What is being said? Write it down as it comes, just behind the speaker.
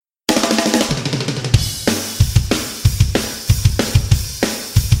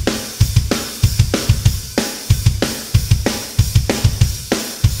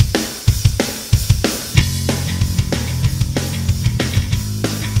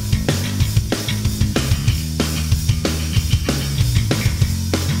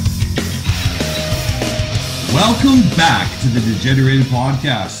Welcome back to the D-Generation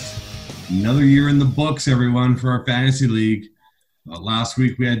Podcast. Another year in the books, everyone, for our fantasy league. Last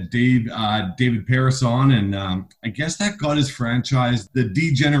week we had David Paris on, and I guess that got his franchise the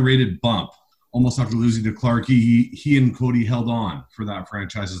degenerated bump. Almost after losing to Clarkey, he and Cody held on for that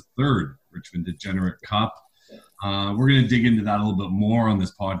franchise's third Richmond Degenerate Cup. We're going to dig into that a little bit more on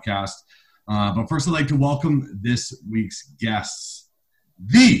this podcast. But first, I'd like to welcome this week's guests,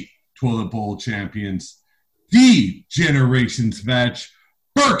 the Toilet Bowl champions, D-Generation Svech,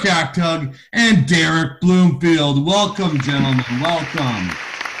 Berk, Aktug, and Derrick Bloomfield. Welcome, gentlemen. Welcome.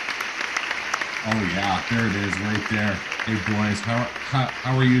 Oh, yeah. There it is right there. Hey, boys.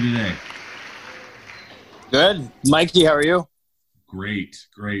 How are you today? Good. Mikey, how are you? Great.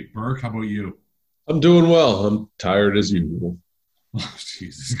 Berk, how about you? I'm doing well. I'm tired as usual. Oh,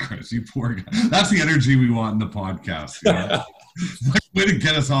 Jesus Christ. You poor guy. That's the energy we want in the podcast. You know? Way to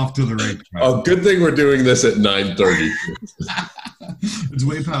get us off to the right track. Oh, good thing we're doing this at 9:30. It's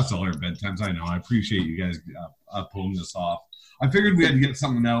way past all our bedtimes. I know. I appreciate you guys pulling this off. I figured we had to get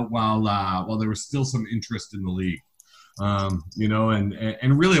something out while there was still some interest in the league. And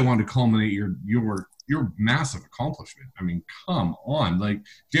really I wanted to culminate your massive accomplishment. I mean, come on. Like,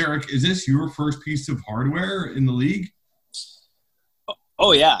 Derrick, is this your first piece of hardware in the league?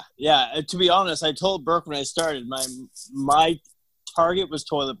 Oh, yeah. Yeah. To be honest, I told Berk when I started, my target was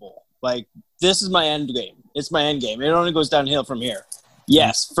toilet bowl. Like, this is my end game. It's my end game. It only goes downhill from here.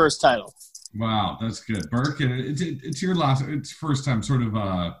 Yes, first title. Wow, that's good. Berk, it's first time sort of,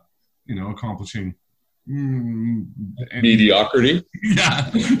 accomplishing mediocrity. Yeah.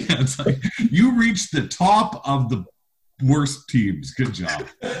 It's like you reached the top of the worst teams. Good job.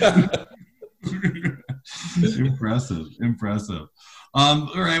 Impressive.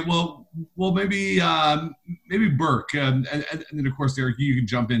 All right. Well, maybe Berk, and then of course, Derrick, you can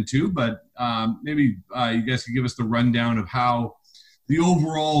jump in too. But maybe you guys can give us the rundown of how the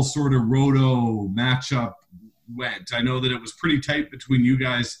overall sort of roto matchup went. I know that it was pretty tight between you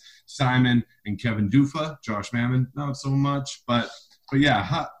guys, Simon and Kevin Dufa. Josh Mammon, not so much, but yeah.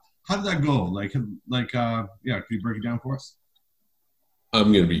 How did that go? Can you break it down for us?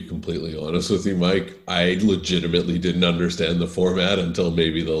 I'm going to be completely honest with you, Mike. I legitimately didn't understand the format until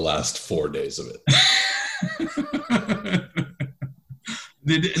maybe the last 4 days of it.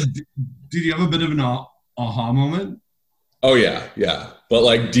 Did you have a bit of an aha moment? Oh, yeah. But,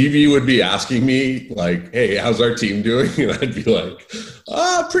 DV would be asking me, hey, how's our team doing? And I'd be like,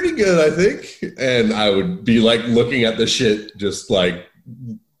 pretty good, I think. And I would be, looking at the shit just,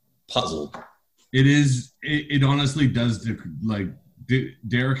 puzzled. It honestly does,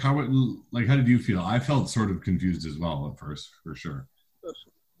 Derrick, how did you feel? I felt sort of confused as well at first, for sure.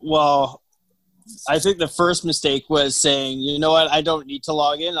 Well, I think the first mistake was saying, you know what, I don't need to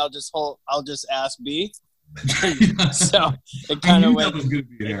log in. I'll just ask B. So it kind of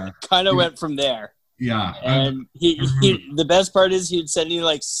went from there. Yeah. And he the best part is he'd send you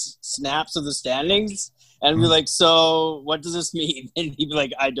snaps of the standings and be like, so what does this mean? And he'd be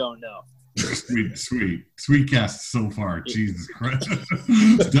like, I don't know. Sweet cast so far. Jesus Christ.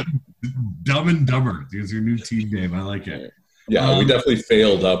 Dumb and Dumber is your new team name. I like it. Yeah, we definitely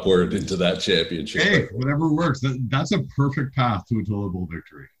failed upward into that championship. Hey, whatever works. That's a perfect path to a toilet bowl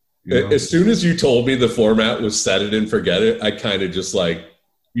victory. As soon as you told me the format was set it and forget it, I kind of just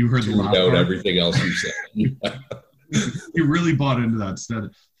you heard the last out everything else you said. You really bought into that.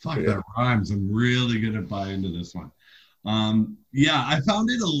 That rhymes. I'm really gonna buy into this one. I found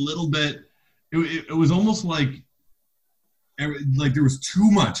it a little bit. It was almost like there was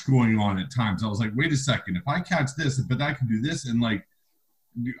too much going on at times. I was like, wait a second, if I catch this, but I can do this, and I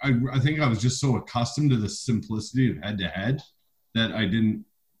think I was just so accustomed to the simplicity of head-to-head that I didn't.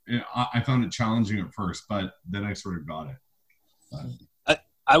 I found it challenging at first, but then I sort of got it.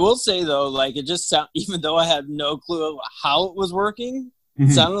 I will say though, it just sound, even though I had no clue how it was working.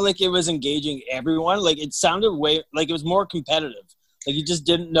 It sounded like it was engaging everyone. It sounded it was more competitive. You just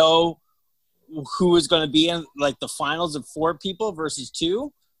didn't know who was going to be in the finals of 4 people versus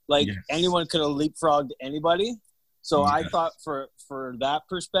 2. Yes. Anyone could have leapfrogged anybody. So I thought for that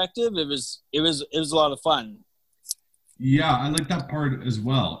perspective, it was a lot of fun. Yeah, I like that part as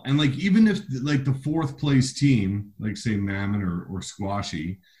well. And even if the 4th place team, say Mammon or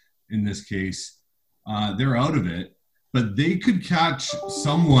Squashy, in this case, they're out of it. But they could catch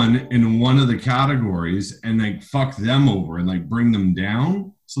someone in one of the categories and fuck them over and bring them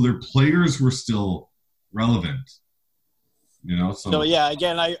down. So their players were still relevant, So yeah,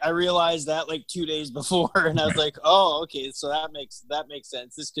 again, I realized that 2 days before, and I was like, oh, okay, so that makes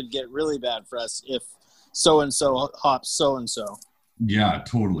sense. This could get really bad for us if so and so hops so and so. Yeah,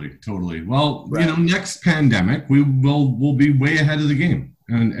 totally. Well, right. Next pandemic, we'll be way ahead of the game,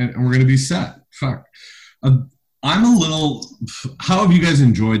 and we're going to be set. Fuck. I'm a little. How have you guys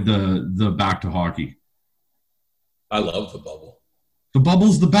enjoyed the back to hockey? I love the bubble. The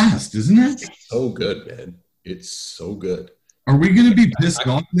bubble's the best, isn't it? It's so good, man. It's so good. Are we going to be pissed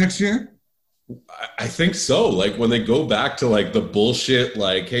off next year? I think so. Like when they go back to like the bullshit,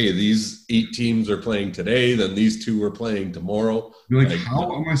 like, hey, these 8 teams are playing today, then these 2 are playing tomorrow. You're like,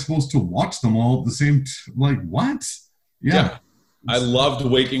 how am I supposed to watch them all at the same like, what? Yeah. I loved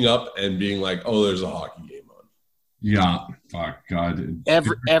waking up and being like, oh, there's a hockey game on. Yeah. Fuck, God.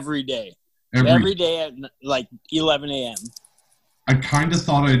 Every day. Every day at like 11 a.m. I kind of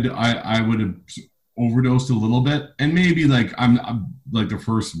thought I would have overdosed a little bit, and maybe like I'm like the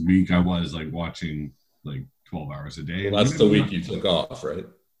first week I was like watching like 12 hours a day. Well, that's the week you took off, right?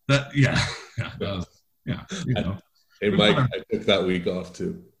 Hey, Mike, I took that week off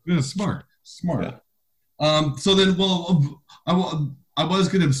too. Yeah, smart. Yeah. So then, well, I was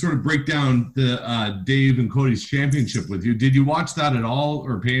going to sort of break down the Dave and Cody's championship with you. Did you watch that at all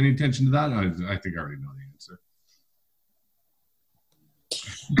or pay any attention to that? I think I already know the answer.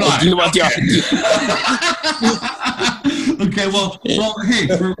 God. Do you want the Okay, well, hey,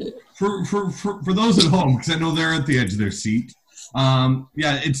 for those at home, because I know they're at the edge of their seat.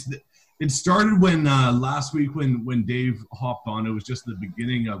 It started when last week when Dave hopped on. It was just the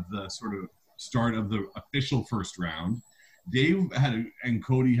beginning of the sort of start of the official first round. Dave and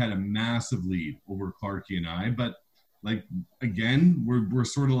Cody had a massive lead over Clarkie and I, but like again, we're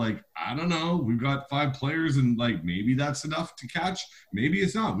sort of like, I don't know, we've got 5 players and like maybe that's enough to catch, maybe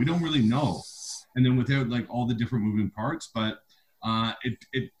it's not. We don't really know. And then without like all the different moving parts, but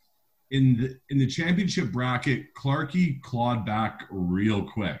in the championship bracket, Clarkie clawed back real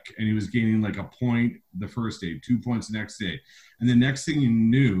quick, and he was gaining like a point the first day, 2 points the next day, and the next thing you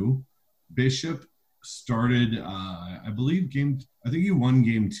knew, Bishop started, I believe I think he won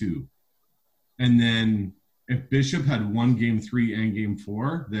game 2, and then if Bishop had won game 3 and game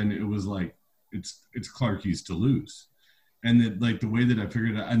 4, then it was like it's Clarkie's to lose, and that like the way that I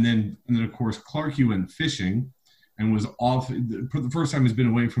figured it out, and then of course Clarkie went fishing and was off for the first time he's been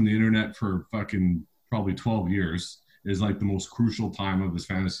away from the internet for fucking probably 12 years. Is like the most crucial time of his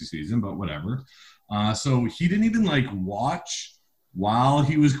fantasy season, but whatever. So he didn't even like watch while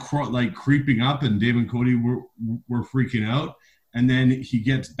he was like creeping up, and Dave and Cody were freaking out. And then he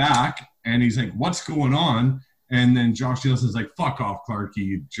gets back and he's like, what's going on? And then Josh Nielsen's like, fuck off, Clarkie,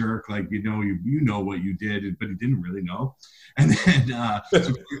 you jerk. Like, you know what you did, but he didn't really know. And then,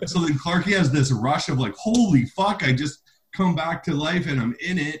 so then Clarkie has this rush of like, holy fuck, I just come back to life and I'm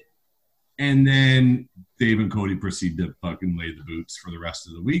in it. And then Dave and Cody proceed to fucking lay the boots for the rest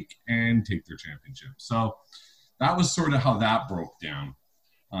of the week and take their championship. So that was sort of how that broke down.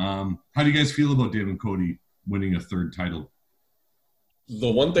 How do you guys feel about Dave and Cody winning a 3rd title?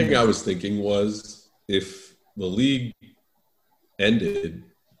 The one thing I was thinking was if the league ended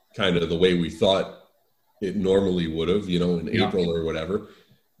kind of the way we thought it normally would have, in April or whatever,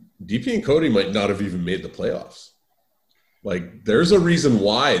 DP and Cody might not have even made the playoffs. Like, there's a reason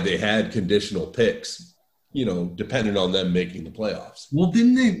why they had conditional picks, depending on them making the playoffs. Well,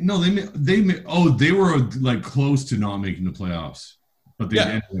 didn't they? No, they were like close to not making the playoffs, but they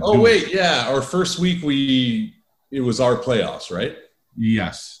ended up doing it. Our first week it was our playoffs, right?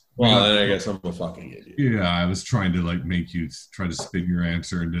 Yes. Well, then I guess I'm a fucking idiot. Yeah, I was trying to like make you try to spin your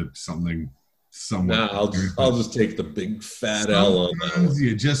answer into something somewhat. Nah, I'll just take the big fat L on that.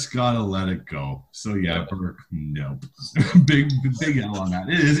 You just gotta let it go. So yeah, Berk, nope. big L on that.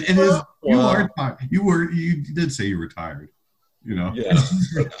 It is. Wow. You are tired. You did say you were tired. Yeah,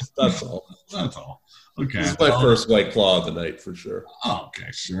 that's all. That's all. Okay. This is my first White Claw of the night for sure.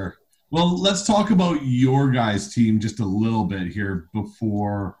 Okay, sure. Well, let's talk about your guys' team just a little bit here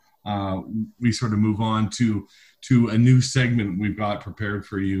before we sort of move on to a new segment we've got prepared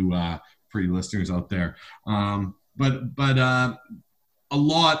for you listeners out there. But a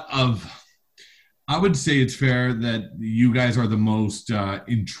lot of, I would say it's fair that you guys are the most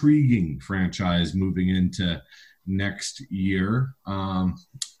intriguing franchise moving into next year.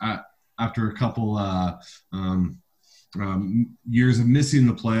 After a couple years of missing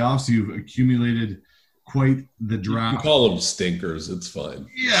the playoffs, you've accumulated quite the draft. You call them stinkers. It's fine.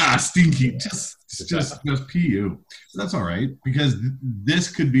 Yeah, stinky. Just PU. That's all right, because this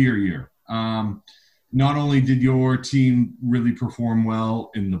could be your year. Not only did your team really perform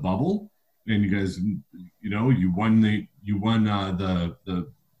well in the bubble, and you guys, you won the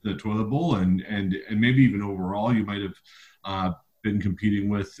toilet bowl, and maybe even overall, you might have been competing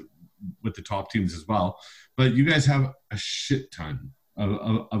with with the top teams as well. But you guys have a shit ton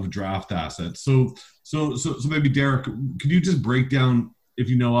of draft assets. So maybe Derrick, could you just break down, if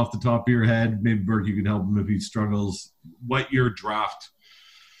you know off the top of your head, maybe Berk, you can help him if he struggles, what your draft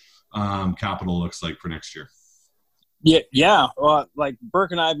capital looks like for next year? Yeah. Well, like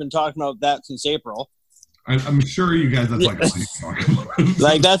Berk and I have been talking about that since April. I'm sure you guys, that's like all you talk about.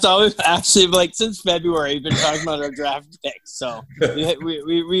 Like that's always actually like since February we've been talking about our draft picks. So we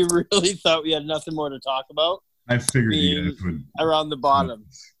really thought we had nothing more to talk about. I figured you guys would around the bottom.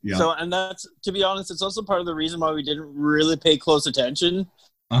 Yeah. So, and that's, to be honest, it's also part of the reason why we didn't really pay close attention.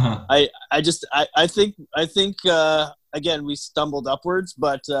 Uh-huh. I think again, we stumbled upwards,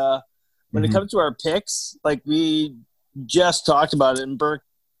 but when it comes to our picks, like we just talked about it, and Berk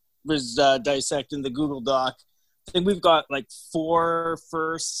was dissecting the Google Doc. I think we've got like 4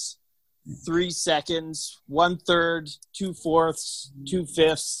 firsts, 3 seconds, 1/3, 2 fourths, 2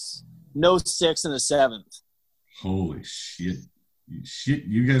 fifths, no 6 and a 7th. Holy shit!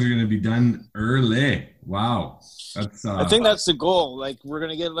 You guys are gonna be done early. Wow, that's. I think that's the goal. Like we're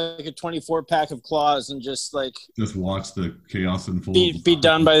gonna get like a 24-pack of claws and just watch the chaos unfold. Be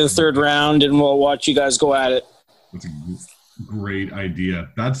done by the 3rd round, and we'll watch you guys go at it. That's a great idea.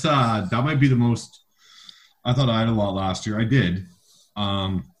 That's that might be the most. I thought I had a lot last year. I did.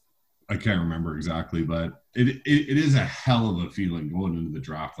 I can't remember exactly, but it is a hell of a feeling going into the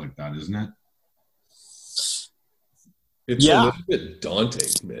draft like that, isn't it? It's a little bit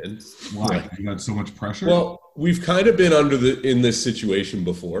daunting, man. Why? You got so much pressure? Well, we've kind of been in this situation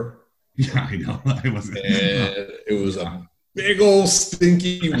before. Yeah, I know. And it was a big old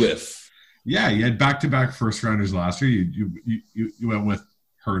stinky whiff. Yeah, you had back-to-back first rounders last year. You went with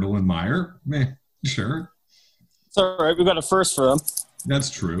Hurdle and Meyer. Sure. It's all right. We got a first for them. That's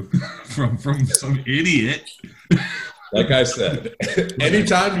true. from some idiot. Like I said,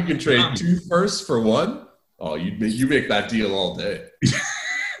 anytime you can trade 2 firsts for 1, oh, you make that deal all day.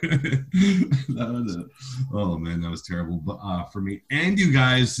 Oh man, that was terrible. But for me and you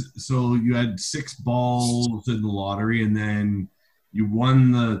guys, so you had 6 balls in the lottery, and then you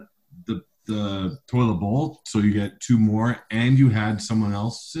won the toilet bowl, so you get 2 more, and you had someone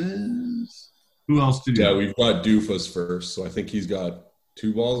else's. Who else did you? Yeah, we've got Doofus first, so I think he's got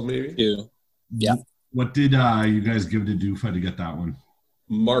 2 balls, maybe. 2. Yeah. What did you guys give to Doofa to get that one?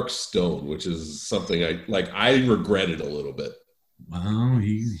 Mark Stone, which is something I regretted a little bit. Well,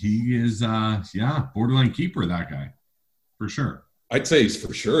 he is borderline keeper, that guy, for sure. I'd say he's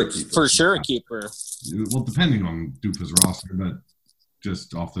for sure a keeper. For sure a keeper. Well, depending on Doofa's roster, but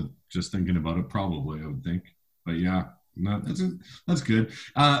just thinking about it, probably I would think. But yeah, no, that's good.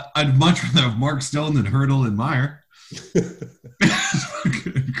 I'd much rather have Mark Stone than Hurdle and Meyer.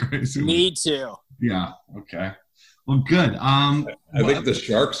 Crazy. Me too. Yeah. Okay. Well, good. I think the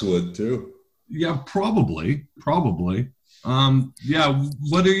Sharks would too. Yeah, probably. Yeah.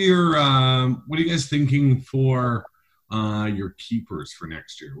 What are you guys thinking for your keepers for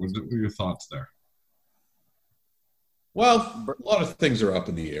next year? What are your thoughts there? Well, a lot of things are up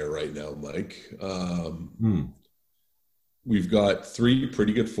in the air right now, Mike. We've got 3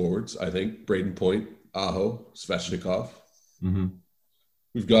 pretty good forwards, I think. Braden Point, Aho, Svechnikov. Mm-hmm.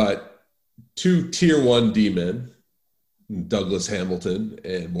 We've got 2 tier 1 D-men, Douglas Hamilton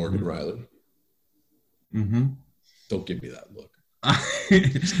and Morgan Riley. Mm-hmm. Don't give me that look.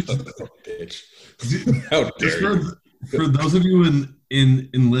 Bitch. How dare you? For those of you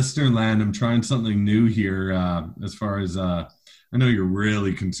in listener land, I'm trying something new here. As far as I know, you're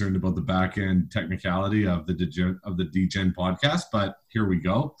really concerned about the back end technicality of the D-Gen podcast, but here we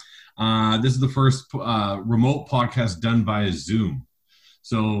go. This is the first remote podcast done via Zoom.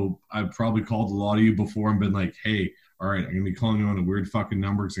 So I've probably called a lot of you before and been like, "Hey, all right, I'm gonna be calling you on a weird fucking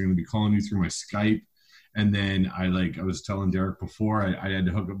number because I'm gonna be calling you through my Skype." And then I was telling Derrick before, I had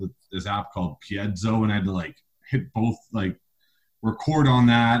to hook up with this app called Piezo, and I had to hit both record on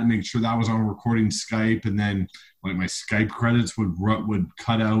that and make sure that was on a recording Skype, and then my Skype credits would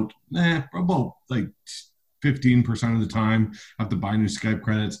cut out about 15% of the time. I have to buy new Skype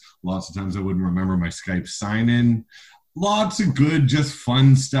credits. Lots of times I wouldn't remember my Skype sign in. Lots of good, just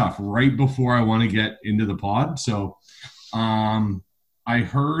fun stuff right before I want to get into the pod. So I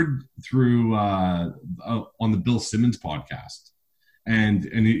heard through on the Bill Simmons podcast, and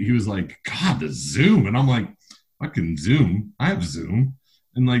he was like, "God, the Zoom," and I'm like, "Fucking Zoom! I have Zoom."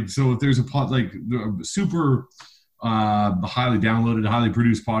 And so if there's a super highly downloaded, highly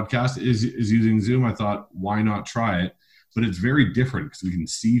produced podcast is using Zoom, I thought, why not try it? But it's very different because we can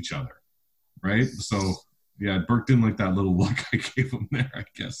see each other, right? So Yeah, Berk didn't like that little look I gave him there, I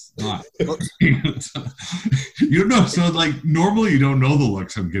guess. Not. You know, so like normally you don't know the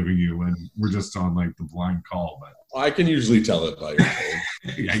looks I'm giving you when we're just on like the blind call, but I can usually tell it by your tone.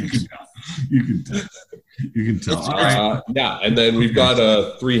 yeah, you can tell. You can tell. You can tell. All right. Yeah, and then we've got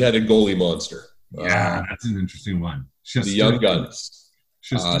a 3-headed goalie monster. Yeah, that's an interesting one. The young guns.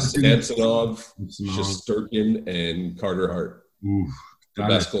 Samsonov, Shesterkin, and Carter Hart. Ooh, the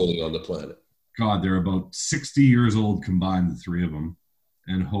best goalie on the planet. God, they're about 60 years old combined, the three of them.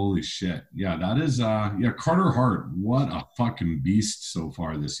 And holy shit. Yeah, that is, Carter Hart, what a fucking beast so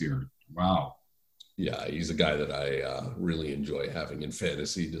far this year. Wow. Yeah, he's a guy that I really enjoy having in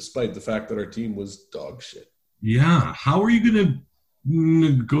fantasy, despite the fact that our team was dog shit. Yeah. How are you going to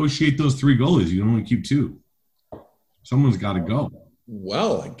negotiate those three goalies? You can only keep two. Someone's got to go.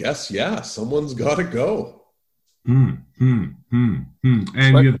 Well, I guess, yeah, someone's got to go. And you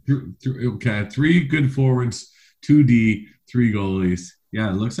have three good forwards, 2D, 3 goalies. Yeah,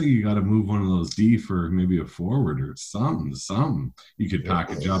 it looks like you got to move one of those D for maybe a forward or something. You could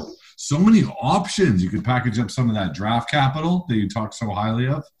package up. So many options. You could package up some of that draft capital that you talk so highly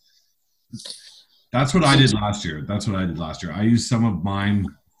of. That's what I did last year. I used some of mine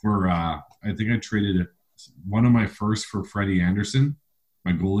for, I think I traded one of my first for Freddie Anderson.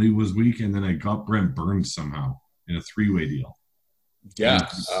 My goalie was weak, and then I got Brent Burns somehow in a 3-way deal. Yeah,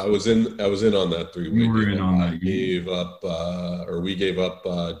 I was in on that 3-way deal. You were in on that. We gave up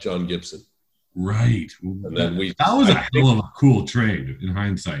John Gibson. Right. And then that was a hell of a cool trade in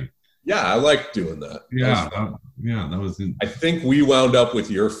hindsight. Yeah, I liked doing that. Yeah, that was. I think we wound up with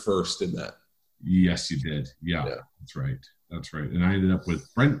your first in that. Yes, you did. Yeah. That's right. And I ended up with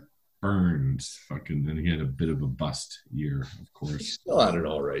Brent Burns. And he had a bit of a bust year, of course. He still had an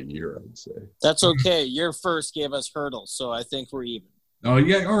all right year, I'd say. That's okay. Your first gave us hurdles, so I think we're even. Oh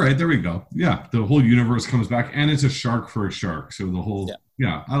yeah, all right. There we go. Yeah, the whole universe comes back, and it's a shark for a shark. So the whole.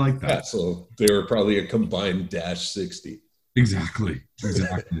 Yeah, I like that. Yeah, so they were probably a combined -60. Exactly.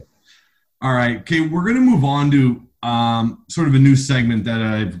 All right. Okay, we're going to move on to sort of a new segment that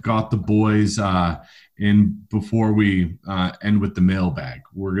I've got the boys in before we end with the mailbag.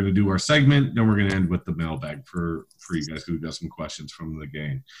 We're going to do our segment, then we're going to end with the mailbag for you guys who got some questions from the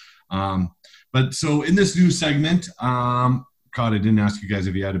game. But so in this new segment, God, I didn't ask you guys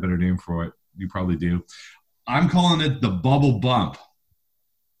if you had a better name for it. You probably do. I'm calling it the Bubble Bump.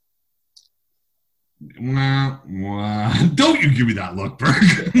 Don't you give me that look, Berk.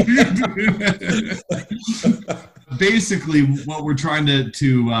 Basically, what we're trying to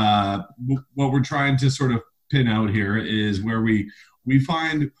sort of pin out here is where we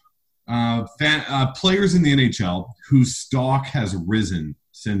find players in the NHL whose stock has risen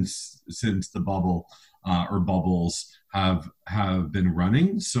since the bubble or bubbles have been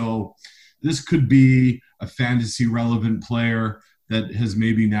running. So this could be a fantasy relevant player that has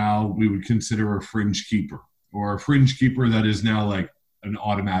maybe now we would consider a fringe keeper, or a fringe keeper that is now like an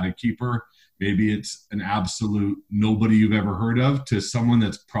automatic keeper. Maybe it's an absolute nobody you've ever heard of to someone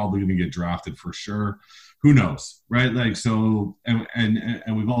that's probably going to get drafted for sure. Who knows, right? Like, so, and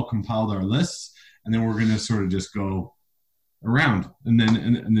we've all compiled our lists, and then we're going to sort of just go around and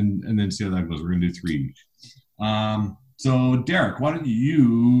then see how that goes. We're going to do 3 each. So Derrick, why don't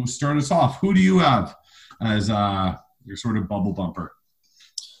you start us off? Who do you have as your sort of bubble bumper?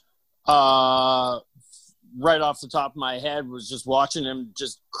 Right off the top of my head was just watching him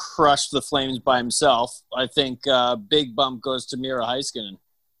just crush the Flames by himself. I think big bump goes to Miro Heiskanen.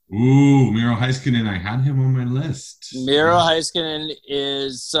 Ooh, Miro Heiskanen. I had him on my list. Miro Heiskanen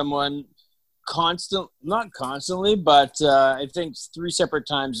is someone not constantly, but I think 3 separate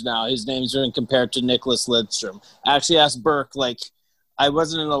times now his name's been compared to Nicholas Lidstrom. I actually asked Berk, I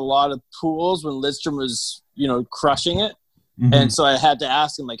wasn't in a lot of pools when Lidstrom was, crushing it. Mm-hmm. And so I had to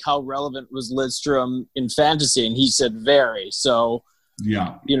ask him, how relevant was Lidstrom in fantasy? And he said very. So,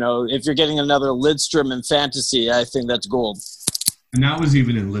 yeah, if you're getting another Lidstrom in fantasy, I think that's gold. And that was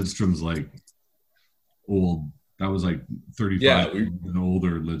even in Lidstrom's, old. That was 35. Yeah, an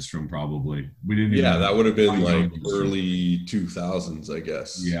older Lidstrom probably. We didn't. Yeah, that would have been early 2000s, I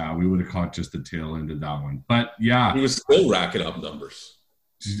guess. Yeah, we would have caught just the tail end of that one. But yeah, he was still racking up numbers.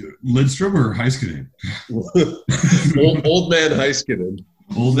 Lidstrom or Heiskanen? old man Heiskanen.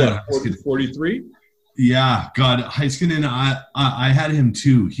 Old man Heiskanen. 43? Yeah, God, Heiskanen, I had him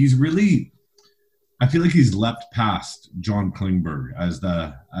too. He's really, I feel like he's leapt past John Klingberg as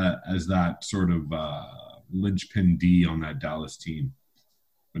that sort of linchpin D on that Dallas team.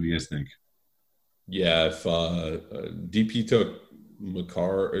 What do you guys think? Yeah, if DP took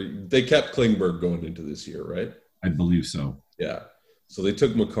Makar, they kept Klingberg going into this year, right? I believe so. Yeah. So they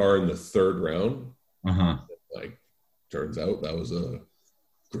took Makar in the 3rd round. Uh-huh. like, turns out that was a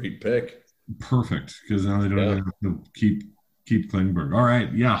great pick. Perfect, because now they don't have to keep Klingberg. All right,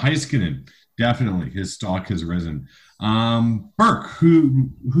 yeah, Heiskanen, definitely his stock has risen. Berk, who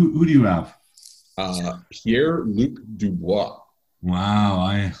do you have? Pierre-Luc Dubois.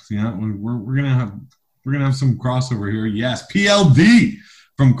 Wow, we're gonna have some crossover here. Yes, PLD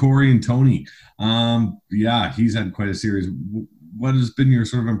from Corey and Tony. Yeah, he's had quite a series. What has been your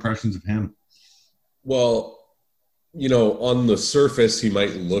sort of impressions of him? Well, on the surface, he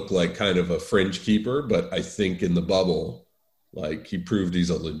might look like kind of a fringe keeper, but I think in the bubble, like, he proved he's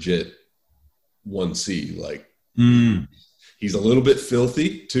a legit 1C. Like, he's a little bit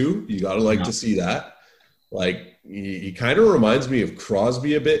filthy too. You got to to see that. Like, he kind of reminds me of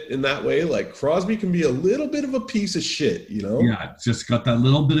Crosby a bit in that way. Like, Crosby can be a little bit of a piece of shit, Yeah, just got that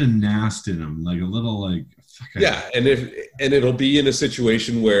little bit of nast in him, like a little like. Yeah, and it'll be in a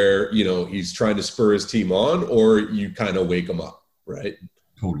situation where he's trying to spur his team on, or you kind of wake him up, right?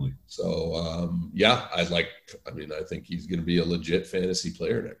 Totally. So I think he's going to be a legit fantasy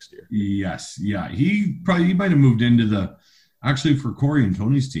player next year. Yes, yeah, he might have moved into actually for Corey and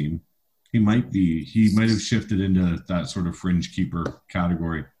Tony's team. He might have shifted into that sort of fringe keeper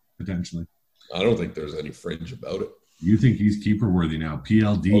category potentially. I don't think there's any fringe about it. You think he's keeper worthy now?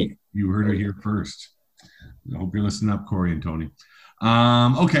 PLD, you heard it here first. I hope you're listening up, Corey and Tony.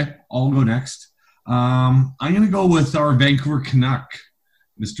 Okay, I'll go next. I'm going to go with our Vancouver Canuck,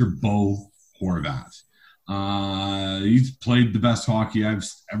 Mr. Bo Horvat. He's played the best hockey I've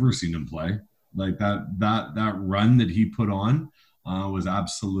ever seen him play. Like that run that he put on was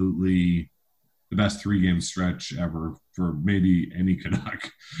absolutely the best 3-game stretch ever for maybe any Canuck,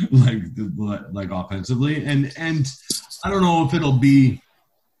 like offensively. And I don't know if it'll be.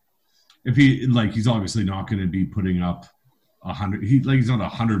 If he's obviously not going to be putting up 100. He's not a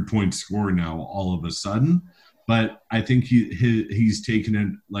 100-point scorer now all of a sudden, but I think he's taken it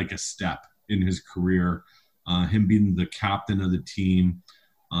like a step in his career. Him being the captain of the team,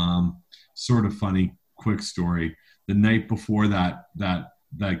 sort of funny. Quick story: the night before that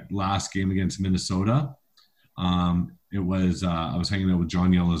last game against Minnesota, it was I was hanging out with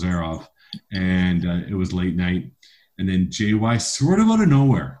John Yelazarov, and it was late night, and then JY sort of out of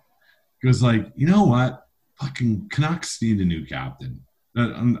nowhere. It was like, you know what? Fucking Canucks need a new captain.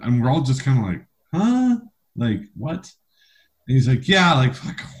 And we're all just kind of like, huh? Like, what? And he's like, yeah, like,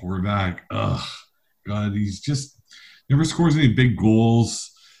 fuck Horvat. Ugh. God, he's just never scores any big goals.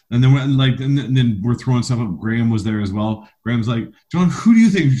 And then and then we're throwing stuff up. Graham was there as well. Graham's like, John, who do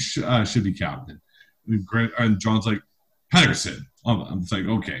you think should be captain? And John's like, Pettersson. I'm like,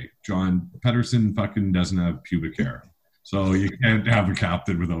 okay, John, Pettersson fucking doesn't have pubic hair. So you can't have a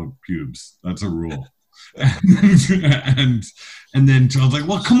captain without pubes. That's a rule. and then John's like,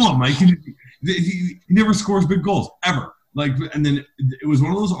 well, come on, Mike. He never scores big goals, ever. Like, and then it was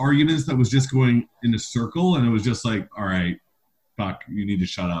one of those arguments that was just going in a circle, and it was just like, all right, fuck, you need to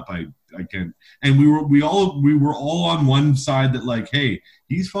shut up. I can't. And we were all on one side that, like, hey,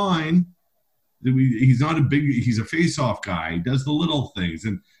 he's fine. He's a face-off guy. He does the little things.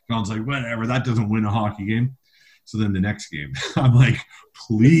 And John's like, whatever, that doesn't win a hockey game. So then the next game, I'm like,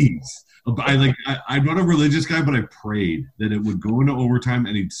 please. I'm not a religious guy, but I prayed that it would go into overtime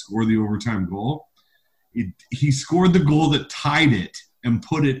and he'd score the overtime goal. He scored the goal that tied it and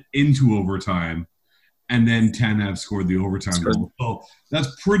put it into overtime, and then Tanev scored the overtime goal. So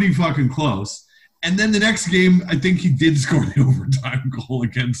that's pretty fucking close. And then the next game, I think he did score the overtime goal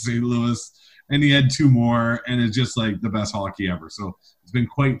against St. Louis, and he had 2 more, and it's just like the best hockey ever. So it's been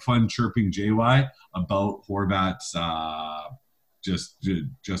quite fun chirping JY about Horvat's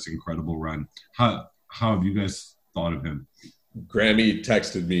just incredible run. How have you guys thought of him? Grammy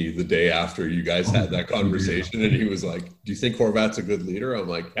texted me the day after you guys had that conversation, and he was like, do you think Horvat's a good leader? I'm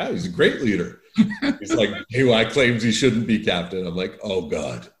like, yeah, he's a great leader. He's like, JY claims he shouldn't be captain. I'm like, oh,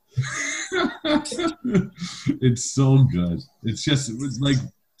 God. It's so good. It's like,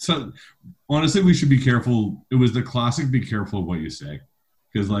 so honestly, we should be careful. It was the classic be careful of what you say.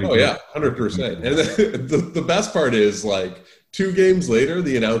 Like, oh, yeah, 100%. And the best part is, like, 2 games later,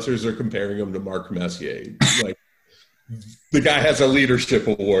 the announcers are comparing him to Mark Messier. Like, the guy has a leadership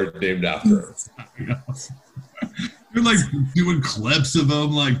award named after him. You're like doing clips of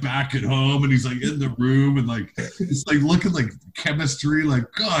him like back at home, and he's like in the room, and like it's like looking like chemistry. Like,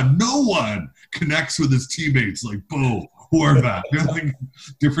 God, no one connects with his teammates like Bo Horvat. There's like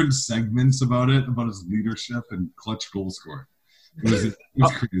different segments about his leadership and clutch goal scoring. It's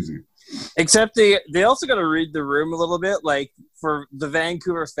crazy. Except they also got to read the room a little bit. Like, for the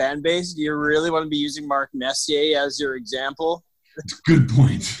Vancouver fan base, do you really want to be using Mark Messier as your example? That's a good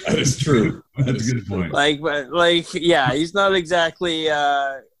point. That is true. That's a good point. Yeah, he's not exactly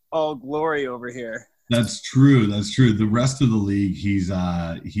all glory over here. That's true. The rest of the league, he's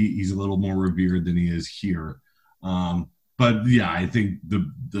a little more revered than he is here. But yeah, I think the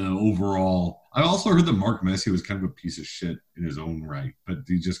overall. I also heard that Mark Messier was kind of a piece of shit in his own right, but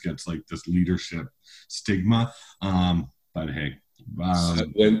he just gets like this leadership stigma. But hey,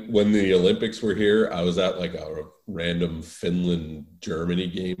 when the Olympics were here, I was at like a random Finland-Germany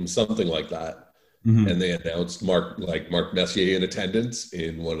game, something like that. Mm-hmm. And they announced Mark Messier in attendance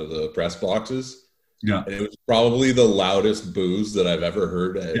in one of the press boxes. Yeah. And it was probably the loudest boos that I've ever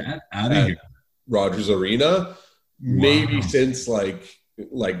heard at Rogers Arena. Maybe since like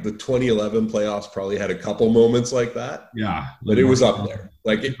the 2011 playoffs probably had a couple moments like that. Yeah. But it was up there.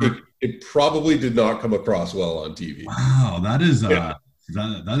 Like it probably did not come across well on TV. Wow, that is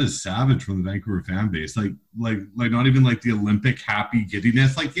that is savage from the Vancouver fan base. Like not even like the Olympic happy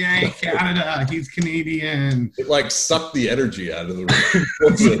giddiness. Like, yay, Canada, he's Canadian. It like sucked the energy out of the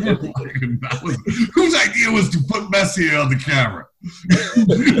room. Whose idea was to put Messier on the camera?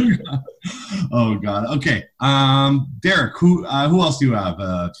 Oh God. Okay. Derrick, who else do you have?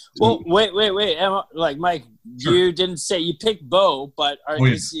 Well, wait. Emma, like Mike, sure. You didn't say you picked Bo, but are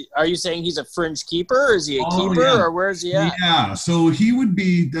you saying he's a fringe keeper, or is he a keeper, or where is he at? Yeah, so he would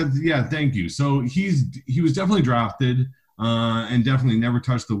be. Yeah, thank you. So he was definitely drafted, and definitely never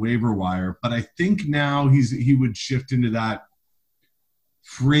touched the waiver wire. But I think now he would shift into that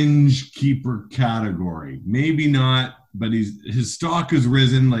fringe keeper category. Maybe not, but his stock has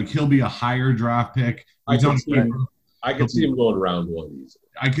risen. Like he'll be a higher draft pick. I could see him going round one easily.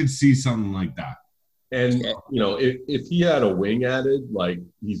 I could see something like that. And if he had a wing added, like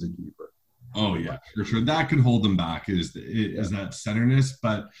he's a keeper. Oh yeah, for sure. That could hold them back is that centerness.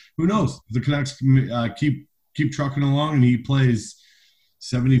 But who knows? The Canucks keep trucking along, and he plays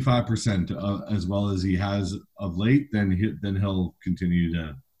 75% as well as he has of late. Then he'll continue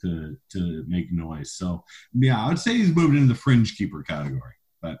to make noise. So yeah, I would say he's moved into the fringe keeper category.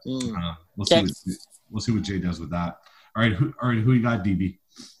 But we'll see what Jay does with that. All right, who you got, DB?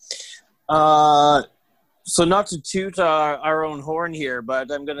 So not to toot our own horn here,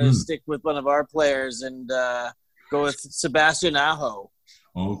 but I'm going to stick with one of our players and go with Sebastian Aho.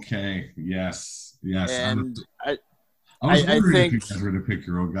 Okay. Yes. And I was wondering if you guys were to pick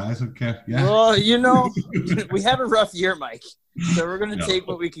your own guys. Okay. Yeah. Well, we had a rough year, Mike. So we're going to take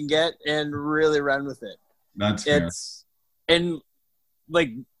what we can get and really run with it. That's fair. And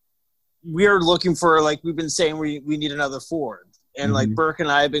like we're looking for, like we've been saying, we need another forward. And like Berk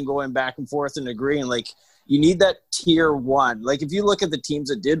and I have been going back and forth and agreeing, like you need that tier one. Like if you look at the teams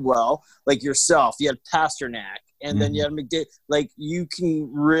that did well, like yourself, you had Pasternak, and then you had McDavid. Like you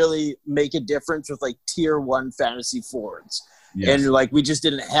can really make a difference with like tier one fantasy forwards. Yes. And like we just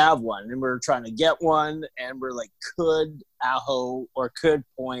didn't have one, and we were trying to get one, and we're like, could Aho or could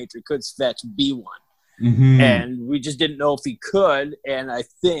Point or could Svech be one? And we just didn't know if he could. And I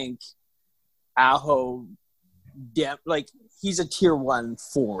think Aho, like he's a tier one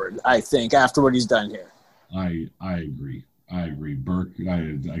forward, I think, after what he's done here. I agree. Berk,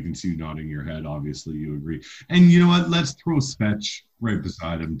 I can see you nodding your head. Obviously, you agree. And you know what? Let's throw Svech right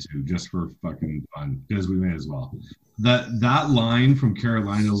beside him, too, just for fucking fun, because we may as well. That line from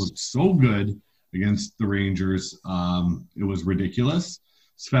Carolina looked so good against the Rangers. It was ridiculous.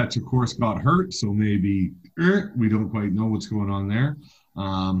 Svech, of course, got hurt, so maybe we don't quite know what's going on there.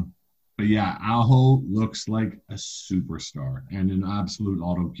 But yeah, Aho looks like a superstar and an absolute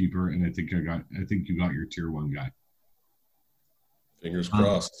auto keeper, and I think you got your tier one guy. Fingers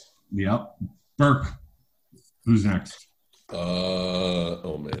crossed. Yep. Berk, who's next?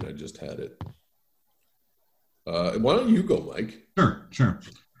 Oh man, I just had it. Why don't you go, Mike? Sure.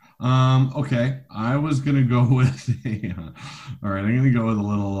 Okay, I was gonna go with all right, I'm gonna go with a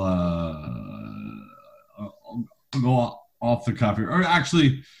little. I'll go off the cuff here, or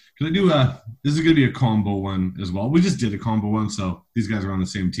actually. Can I do this is going to be a combo one as well. We just did a combo one, so these guys are on the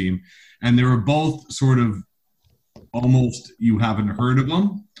same team. And they were both sort of almost you haven't heard of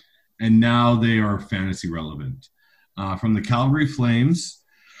them, and now they are fantasy relevant. From the Calgary Flames,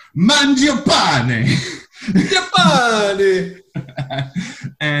 Mangiapane!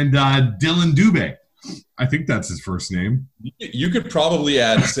 And Dylan Dubé. I think that's his first name. You could probably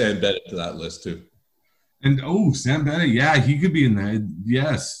add Sam Bennett to that list, too. And Sam Bennett, yeah, he could be in that.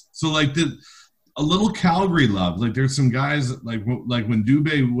 Yes. So like a little Calgary love. Like there's some guys like when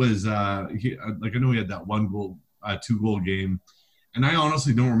Dubé was I know he had that 2-goal game, and I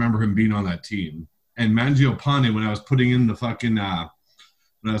honestly don't remember him being on that team. And Mangiapane, when I was putting in the fucking when I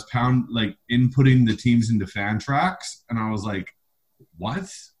was inputting the teams into fan tracks, and I was like, what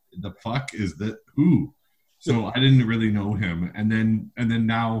the fuck is that? Who? So I didn't really know him. And then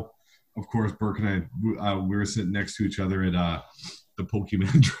now, of course, Berk and I, we were sitting next to each other at the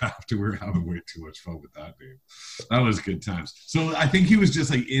Pokemon draft, and we were having way too much fun with that, dude. That was good times. So I think he was just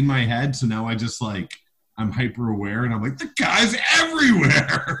like in my head. So now I just like, I'm hyper aware, and I'm like, the guy's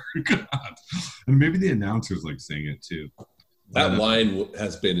everywhere. God. And maybe the announcer's like saying it too. That line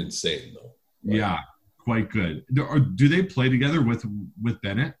has been insane, though. Like, yeah, quite good. Do they play together with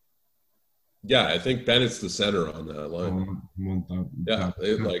Bennett? Yeah, I think Bennett's the center on that line. Yeah,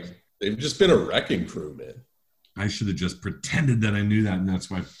 they've just been a wrecking crew, man. I should have just pretended that I knew that, and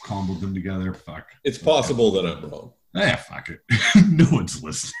that's why I comboed them together. Fuck. It's possible that I'm wrong. Yeah, fuck it. No one's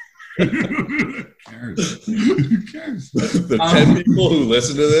listening. Who cares? Who cares? The 10 people who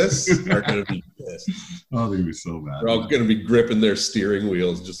listen to this are going to be pissed. Oh, they're going to be so bad. They're all going to be gripping their steering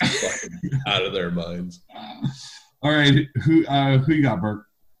wheels just fucking out of their minds. All right. Who you got, Berk?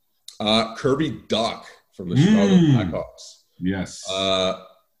 Kirby Duck from the Chicago Blackhawks. Yes.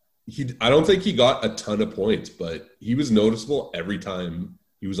 I don't think he got a ton of points, but he was noticeable every time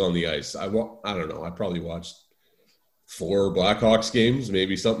he was on the ice. I don't know. I probably watched 4 Blackhawks games,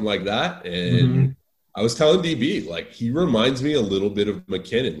 maybe something like that. And I was telling DB, like, he reminds me a little bit of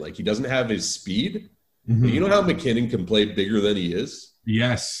McKinnon. Like, he doesn't have his speed. But you know how McKinnon can play bigger than he is?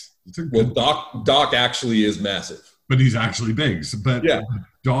 Yes. Well, Doc actually is massive. But he's actually big. But yeah.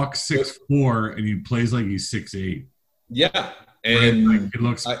 Doc's 6'4", and he plays like he's 6'8". Yeah. And right? Like, it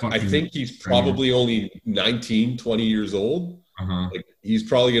looks I think he's probably only 19, 20 years old. Like, he's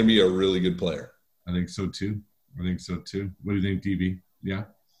probably going to be a really good player. I think so, too. What do you think, DB? Yeah?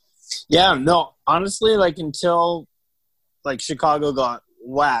 Yeah, no, honestly, like, until, like, Chicago got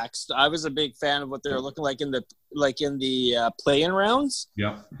waxed, I was a big fan of what they were looking like in the play-in rounds.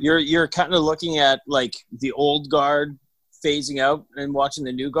 Yeah. You're kind of looking at, like, the old guard phasing out and watching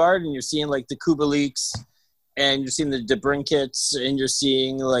the new guard, and you're seeing, like, the Kubaliks, and you're seeing the DeBrinkets, and you're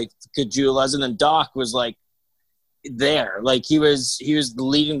seeing, like, Kajulas, and then Doc was, like, there. Like, he was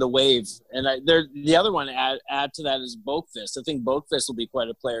leading the wave. And the other one add to that is Boakfist. I think Boakfist will be quite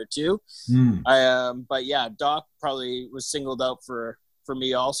a player, too. But, yeah, Doc probably was singled out for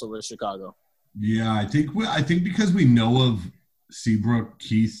me also with Chicago. Yeah, I think because we know of Seabrook,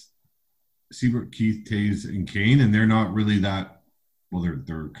 Keith, Taves, and Kane, and they're not really that – well,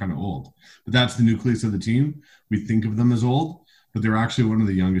 they're kind of old. But that's the nucleus of the team. We think of them as old, but they're actually one of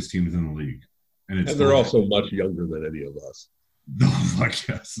the youngest teams in the league. And they're also much younger than any of us. No, fuck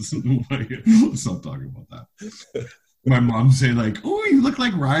yes. Let's not talk about that. My mom say like, "Oh, you look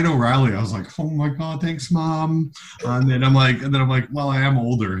like Ryan O'Reilly." I was like, "Oh my god, thanks, mom." And then I'm like, "Well, I am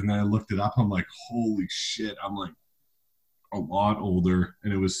older." And then I looked it up. I'm like, "Holy shit!" I'm like a lot older,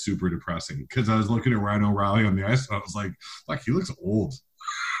 and it was super depressing because I was looking at Ryan O'Reilly on the ice, and I was like, "Fuck, he looks old."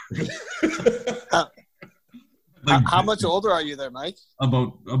 How much older are you there, Mike?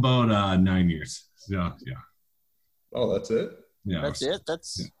 About 9 years. Yeah. Oh, that's it? Yeah. That's it?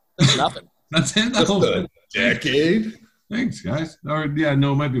 That's nothing. That's it? That's a decade? Thanks, guys. Or, yeah,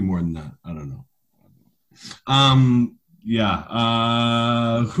 no, it might be more than that. I don't know.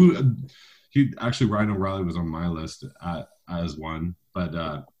 Ryan O'Reilly was on my list as one,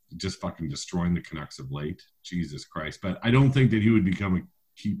 but just fucking destroying the Canucks of late. Jesus Christ. But I don't think that he would become a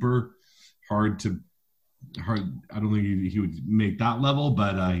keeper. I don't think he would make that level,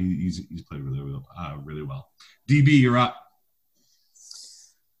 but he's played really well. DB, you're up.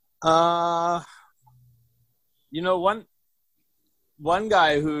 One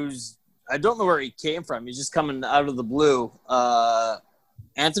guy who's, I don't know where he came from. He's just coming out of the blue.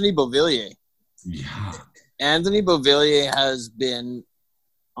 Anthony Beauvillier. Yeah. Anthony Beauvillier has been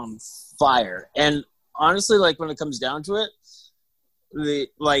on fire, and honestly, like, when it comes down to it, he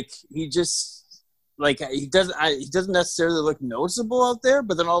doesn't necessarily look noticeable out there,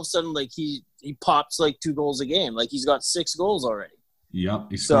 but then all of a sudden, like, he pops like 2 goals a game. Like, he's got 6 goals already. Yep.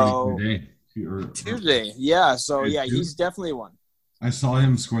 He scored Tuesday. Yeah. So yeah, he's definitely one. I saw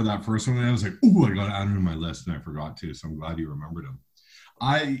him score that first one, and I was like, "Ooh, I got it added to my list," and I forgot to. So I'm glad you remembered him.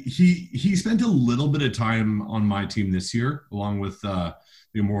 He spent a little bit of time on my team this year, along with the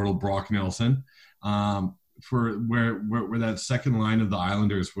immortal Brock Nelson. For where that second line of the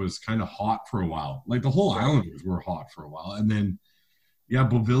Islanders was kind of hot for a while. Like, the whole Islanders were hot for a while. And then, yeah,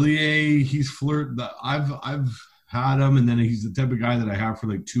 Beauvillier, he's flirted. I've had him, and then he's the type of guy that I have for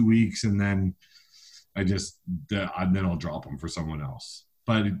like 2 weeks, and then I'll drop him for someone else.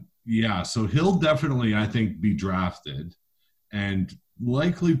 But yeah, so he'll definitely, I think, be drafted and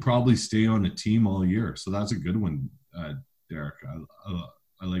likely probably stay on a team all year. So that's a good one, Derrick.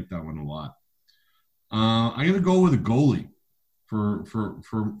 I like that one a lot. I'm going to go with a goalie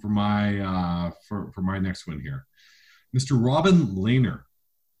for my next one here. Mr. Robin Lehner.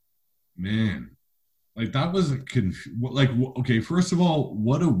 Man, like that was okay, first of all,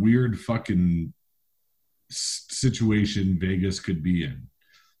 what a weird fucking situation Vegas could be in.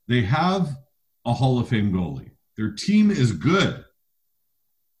 They have a Hall of Fame goalie. Their team is good.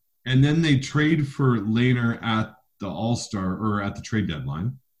 And then they trade for Lehner at the All-Star or at the trade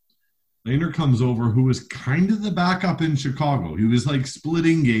deadline. Lehner comes over, who was kind of the backup in Chicago. He was like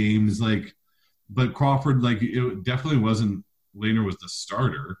splitting games, but Crawford, like it definitely wasn't. Lehner was the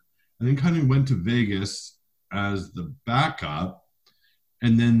starter, and then kind of went to Vegas as the backup,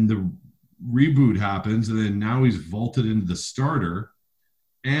 and then the reboot happens, and then now he's vaulted into the starter,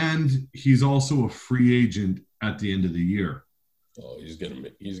 and he's also a free agent at the end of the year. Oh, he's gonna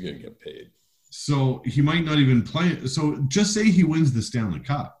get paid. So he might not even play. So just say he wins the Stanley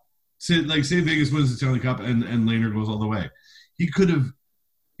Cup. Say Vegas wins the Stanley Cup and Lehner goes all the way. He could have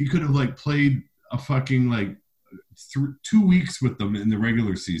like played a fucking like 2 weeks with them in the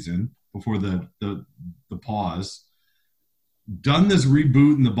regular season before the pause, done this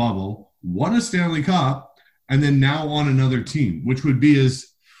reboot in the bubble, won a Stanley Cup, and then now on another team, which would be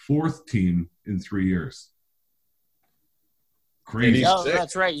his fourth team in 3 years. Crazy. Oh,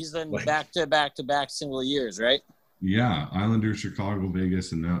 that's right. He's been back to back single years, right? Yeah, Islanders, Chicago,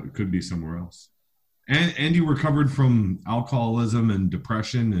 Vegas, and now it could be somewhere else. And he recovered from alcoholism and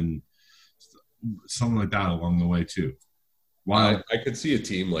depression and something like that along the way too. Wow. I could see a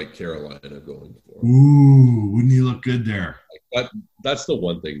team like Carolina going for him. Ooh, wouldn't he look good there? That's the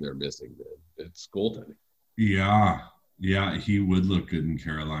one thing they're missing, man. It's goaltending. Yeah, he would look good in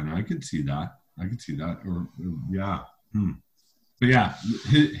Carolina. I could see that. Or yeah. But yeah,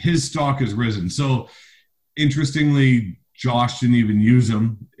 his stock has risen. So interestingly, Josh didn't even use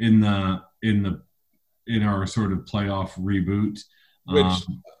him in our sort of playoff reboot. Which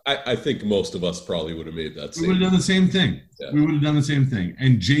I think most of us probably would have made that same. We would have done the same thing. Yeah. We would have done the same thing.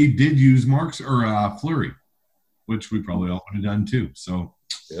 And Jay did use Marks or Fleury, which we probably all would have done too. So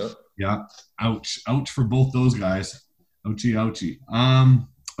yeah. Ouch for both those guys. Ouchie.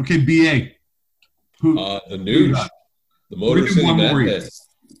 Okay, BA. Who? The Nuge. The Motor City Madman.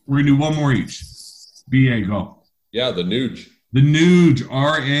 We're gonna do one more each. BA, go. Yeah, the Nuge. The Nuge.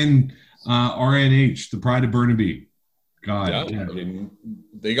 RNH. The Pride of Burnaby. God. Yeah. I mean,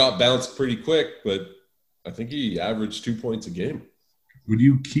 they got bounced pretty quick, but I think he averaged 2 points a game. Would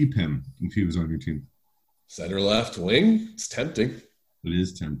you keep him if he was on your team? Center left wing. It's tempting. It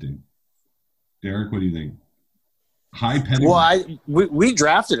is tempting. Derrick, what do you think? High pedigree. Well, we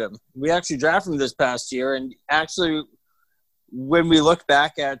drafted him. We actually drafted him this past year, and actually, when we look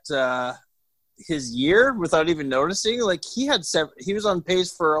back at his year, without even noticing, like he was on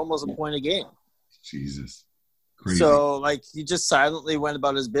pace for almost a point a game. Jesus, crazy. So like he just silently went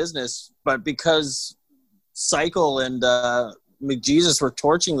about his business, but because Cycle and McJesus were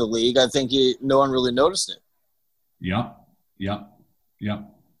torching the league, I think no one really noticed it. Yep.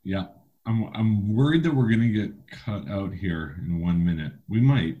 I'm worried that we're going to get cut out here in 1 minute. We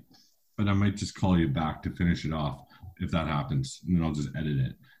might, but I might just call you back to finish it off if that happens, and then I'll just edit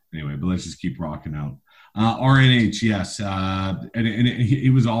it. Anyway, but let's just keep rocking out. RNH, yes. And he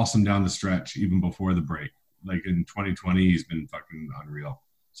was awesome down the stretch, even before the break. Like in 2020, he's been fucking unreal.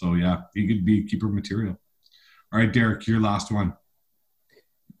 So, yeah, he could be keeper material. All right, Derrick, your last one.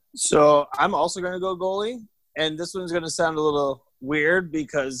 So I'm also going to go goalie, and this one's going to sound a little weird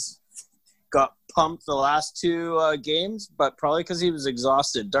because got pumped the last two games, but probably because he was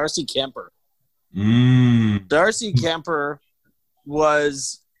exhausted. Darcy Kemper. Darcy Kemper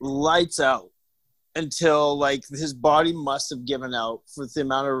was lights out until like his body must have given out for the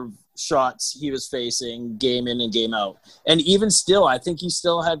amount of shots he was facing game in and game out. And even still, I think he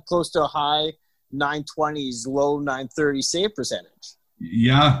still had close to a high 920s, low 930 save percentage.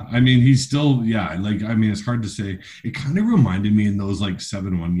 Yeah, I mean, he's still, it's hard to say. It kind of reminded me in those like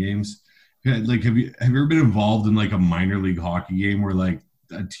 7-1 games. Like, have you ever been involved in like a minor league hockey game where like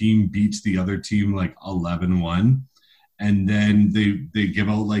a team beats the other team like 11-1, and then they give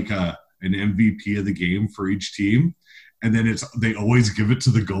out like an MVP of the game for each team, and then they always give it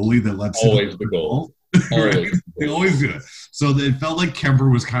to the goalie that lets always the goal. Right? They always do it. So it felt like Kemper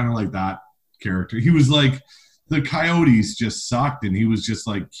was kind of like that character. He was like the Coyotes just sucked, and he was just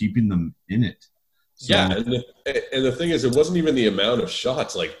like keeping them in it. So, yeah, and the thing is, it wasn't even the amount of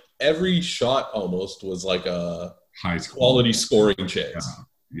shots. Like every shot almost was like a high quality scoring chance.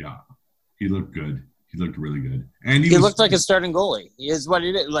 Yeah, he looked good. He looked really good, and he looked like a starting goalie. He is what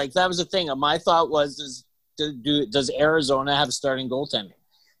he did. Like that was the thing. My thought was, does Arizona have a starting goaltender?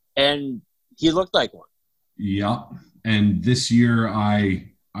 And he looked like one. Yeah. And this year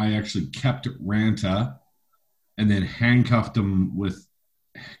I actually kept Ranta and then handcuffed him with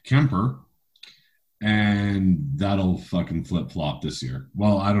Kemper, and that'll fucking flip flop this year.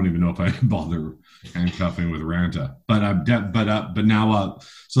 Well, I don't even know if I bother handcuffing with Ranta, but now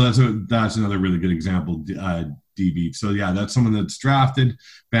so that's another really good example. DB. So yeah, that's someone that's drafted,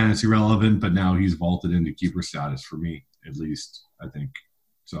 fantasy relevant, but now he's vaulted into keeper status for me, at least, I think.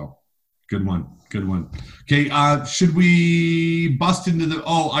 So good one. Okay, should we bust into the?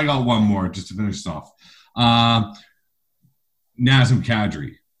 Oh, I got one more just to finish off. Nazem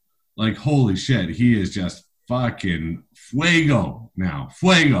Kadri. Like, holy shit, he is just fucking fuego now.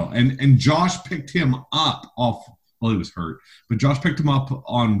 Fuego. And Josh picked him up off, well, he was hurt, but Josh picked him up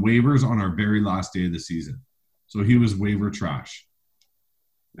on waivers on our very last day of the season. So he was waiver trash.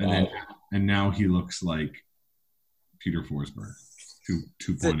 And now he looks like Peter Forsberg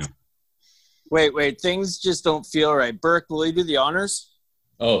 2.0. Wait, things just don't feel right. Berk, will you do the honors?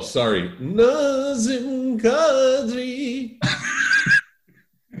 Oh, sorry. Nazem Kadri.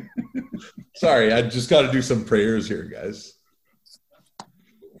 Sorry, I just got to do some prayers here, guys.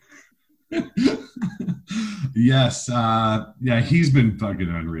 Yes. Yeah, he's been fucking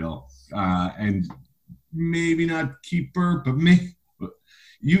unreal. And maybe not keeper, but me.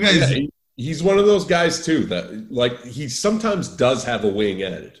 You guys. Yeah, he's one of those guys, too, that, like, he sometimes does have a wing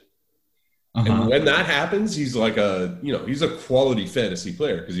edit. And when that happens, he's like he's a quality fantasy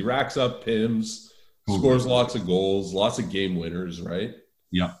player because he racks up PIMs, scores lots of goals, lots of game winners, right?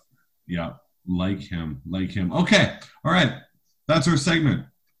 Yep. Like him. Okay. All right. That's our segment.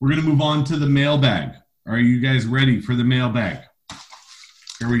 We're going to move on to the mailbag. Are you guys ready for the mailbag?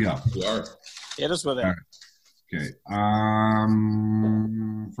 Here we go. We are. Hit us with it. Right. Okay.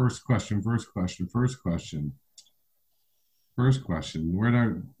 First question. Where'd I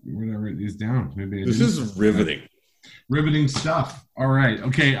write these down? Maybe this is riveting. Riveting stuff. All right.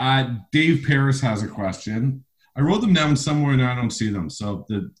 Okay. Dave Paris has a question. I wrote them down somewhere and I don't see them. So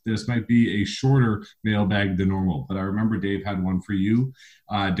this might be a shorter mailbag than normal. But I remember Dave had one for you,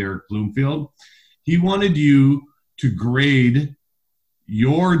 Derrick Bloomfield. He wanted you to grade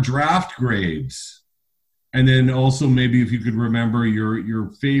your draft grades. And then also maybe if you could remember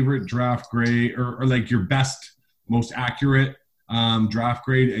your favorite draft grade or like your best, most accurate draft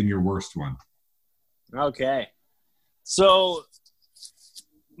grade and your worst one. Okay. So,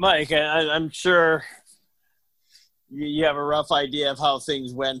 Mike, I'm sure you have a rough idea of how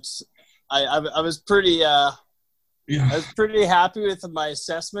things went. I was pretty I was pretty happy with my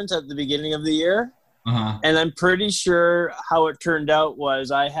assessment at the beginning of the year. And I'm pretty sure how it turned out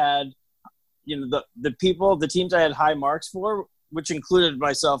was I had, the teams I had high marks for, which included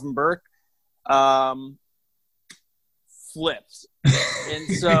myself and Berk, flipped.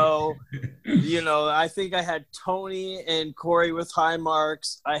 And so, I think I had Tony and Corey with high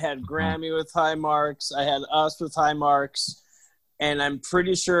marks. I had Grammy with high marks. I had us with high marks. And I'm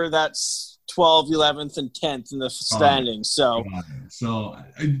pretty sure that's 12th, 11th, and 10th in the standings. So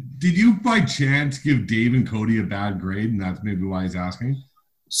did you by chance give Dave and Cody a bad grade? And that's maybe why he's asking?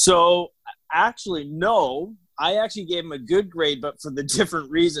 So actually, no. I actually gave him a good grade, but for the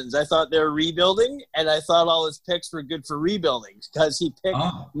different reasons. I thought they were rebuilding, and I thought all his picks were good for rebuilding because he picked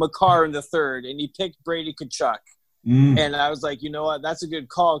Makar in the third, and he picked Brady Tkachuk. And I was like, you know what? That's a good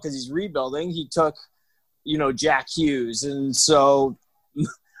call because he's rebuilding. He took, Jack Hughes. And so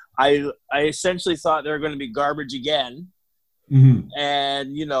I essentially thought they were going to be garbage again.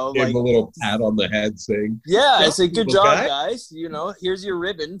 And, Gave him a little pat on the head saying, yeah, I said, good job, guys. Here's your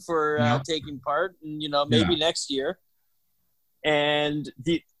ribbon for taking part, and, maybe next year. And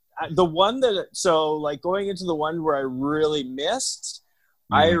the one that, so like going into the one where I really missed,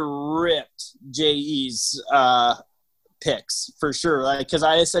 I ripped JE's picks for sure. Like, cause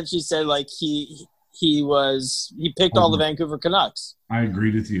I essentially said like he picked all the Vancouver Canucks. I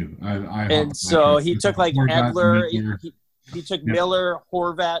agreed with you. And so he took like Edler, he took Miller,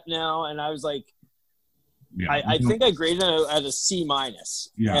 Horvat now, and I was like, I think I graded it at a C-.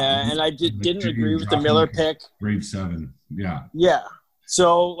 And I didn't agree with the Miller pick. Grade 7, yeah. Yeah.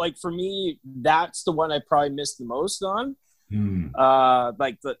 So, like, for me, that's the one I probably missed the most on.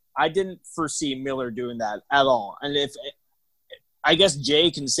 I didn't foresee Miller doing that at all. And I guess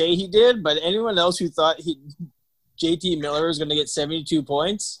Jay can say he did, but anyone else who thought JT Miller was going to get 72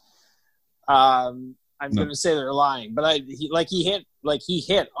 points, I'm going to say they're lying, but he hit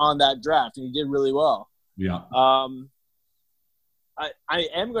on that draft and he did really well. Yeah. I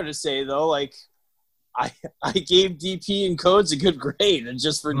am going to say though, like I gave DP and Codes a good grade and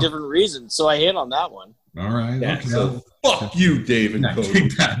just for different reasons. So I hit on that one. All right. Yeah, okay. so fuck you, David Cody.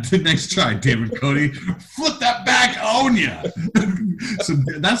 Take that. Nice try, David Cody. Flip that back on ya. So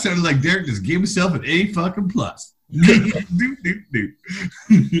that sounded like Derrick just gave himself an A fucking plus.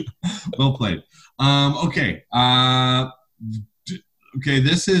 Well played. Okay. Okay,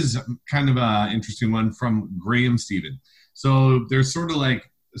 this is kind of an interesting one from Graham Stephen. So there's sort of like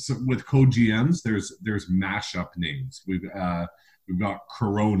with co-GMs, there's mashup names. We've got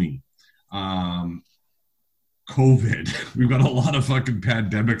Coroni, COVID. We've got a lot of fucking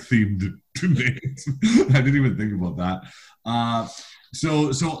pandemic themed names. I didn't even think about that.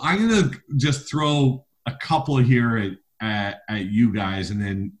 So I'm gonna just throw a couple here at you guys,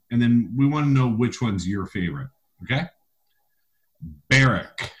 and then we want to know which one's your favorite. Okay.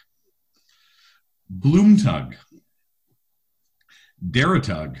 Berk, Bloomtug, Derrick,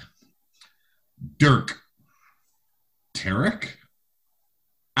 Derrick, Derrick,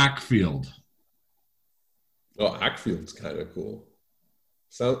 Aktug. Oh, Aktug's kind of cool.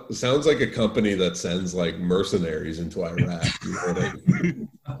 Sounds like a company that sends like mercenaries into Iraq. You know what I mean?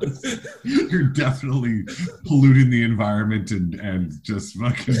 You're definitely polluting the environment and just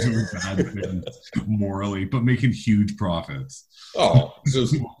fucking doing bad things morally, but making huge profits. Oh,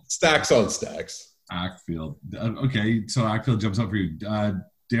 just stacks on stacks. Aktug. Okay, so Aktug jumps up for you.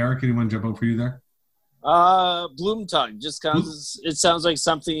 Derrick, anyone jump up for you there? Bloomtug. Just because it sounds like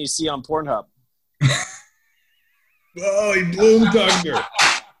something you see on Pornhub. Oh, he Bloomtugged her.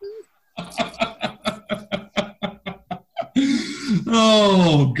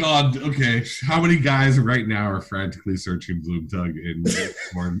 Oh God! Okay, how many guys right now are frantically searching Bloomtug in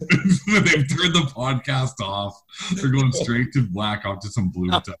porn? They've turned the podcast off. They're going straight to black onto some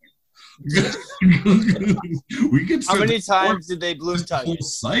Bloomtug. We could. How many times did they Bloomtug? Whole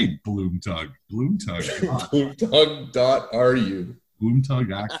site Bloomtug. Bloomtug.ru.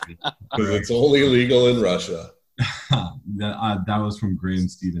 Bloomtug actually. Because it's only legal in Russia. That was from Graham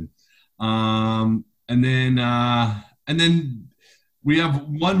Stephen. And then we have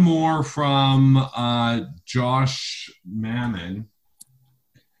one more from Josh Mammon.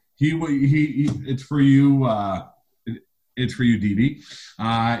 He it's for you. It's for you, DB.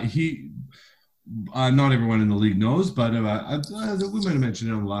 Not everyone in the league knows, but we might have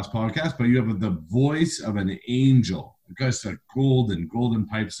mentioned it on the last podcast. But you have the voice of an angel. You guys got golden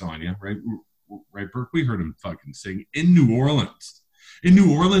pipes on you, right? Right, Berk? We heard him fucking sing in New Orleans. In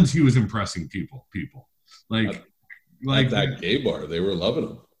New Orleans, he was impressing people. Like that gay bar, they were loving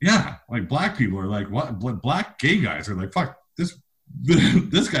him. Yeah, like black people are like, what? Black gay guys are like, fuck this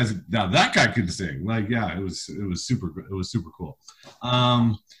guy's now that guy could sing. Like, yeah, it was super good. It was super cool.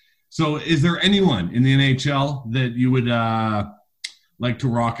 So is there anyone in the NHL that you would like to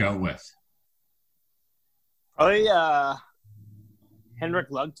rock out with? Henrik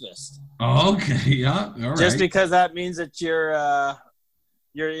Lundqvist. Okay, yeah, all right. Just because that means that you're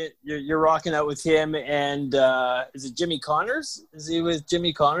rocking out with him, and is it Jimmy Connors? Is he with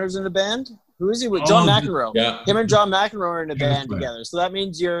Jimmy Connors in a band? Who is he with? John McEnroe. Yeah. Him and John McEnroe are in a band together. So that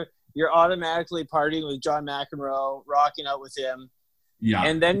means you're automatically partying with John McEnroe, rocking out with him. Yeah.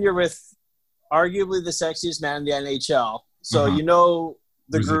 And then you're with arguably the sexiest man in the NHL. So you know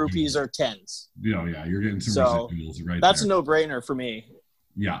the groupies are tens. Yeah, you're getting some residuals right that's there. A no-brainer for me.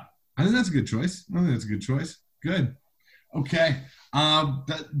 Yeah. I think that's a good choice. Good. Okay.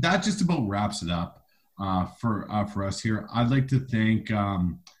 That just about wraps it up for us here. I'd like to thank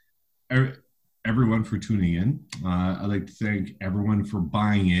everyone for tuning in. I'd like to thank everyone for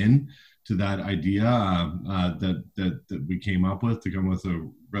buying in to that idea that we came up with to come with a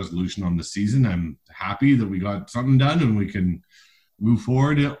resolution on the season. I'm happy that we got something done and we can move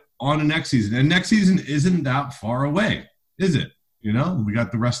forward on the next season. And next season isn't that far away, is it? You know, we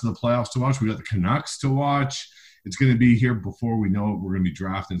got the rest of the playoffs to watch. We got the Canucks to watch. It's going to be here before we know it. We're going to be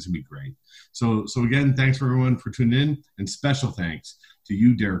drafting. It's going to be great. So again, thanks for everyone for tuning in, and special thanks to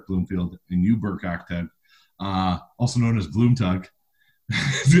you, Derrick Bloomfield, and you, Berk Aktug, also known as Bloomtug,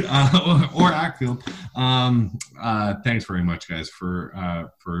 or Aktug. Thanks very much, guys,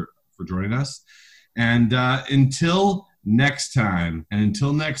 for joining us. And until next time, and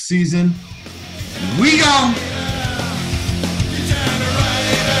until next season, we go.